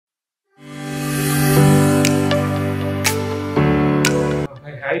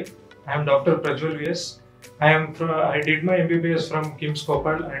Hi, I am Dr. Prajwal VS. I did my MBBS from KIMS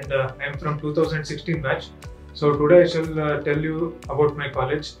Koppal and I am from 2016 batch. So today I shall tell you about my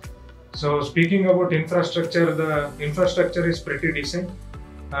college. So speaking about infrastructure, the infrastructure is pretty decent.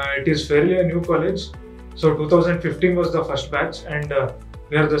 It is fairly a new college. So 2015 was the first batch and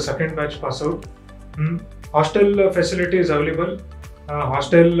we are the second batch pass out. Hostel facility is available. Our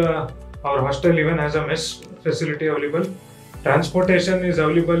hostel even has a mess facility available. Transportation is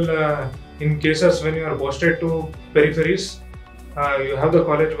available in cases when you are posted to peripheries. You have the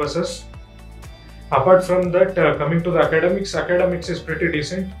college buses. Apart from that, coming to the academics is pretty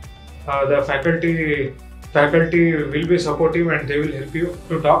decent. The faculty will be supportive and they will help you.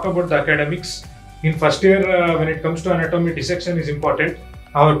 To talk about the academics, in first year when it comes to anatomy, dissection is important.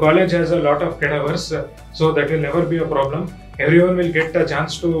 Our college has a lot of cadavers, so that will never be a problem. Everyone will get a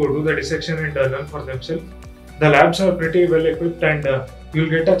chance to do the dissection and learn for themselves. The labs are pretty well equipped and you will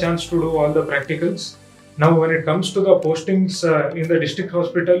get a chance to do all the practicals. Now when it comes to the postings in the district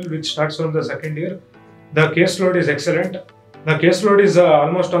hospital, which starts from the second year, the caseload is excellent. The caseload is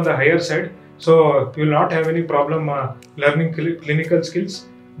almost on the higher side, so you will not have any problem learning clinical skills.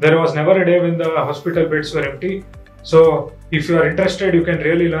 There was never a day when the hospital beds were empty. So if you are interested, you can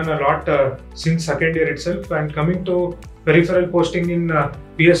really learn a lot since second year itself. And coming to peripheral posting in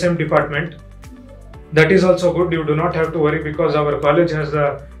PSM department, that is also good. You do not have to worry because our college has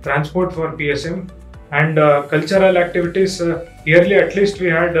the transport for PSM. And cultural activities, yearly at least we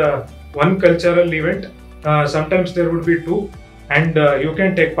had one cultural event. Sometimes there would be two and you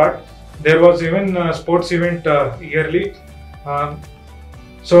can take part. There was even a sports event yearly.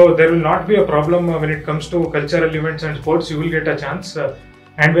 So there will not be a problem when it comes to cultural events and sports. You will get a chance.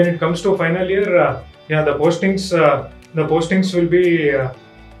 And when it comes to final year, the postings will be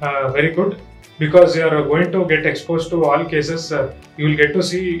very good because you are going to get exposed to all cases. You will get to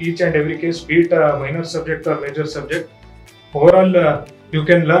see each and every case, be it a minor subject or major subject. Overall, you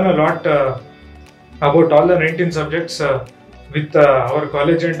can learn a lot about all the 19 subjects with our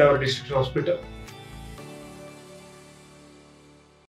college and our district hospital.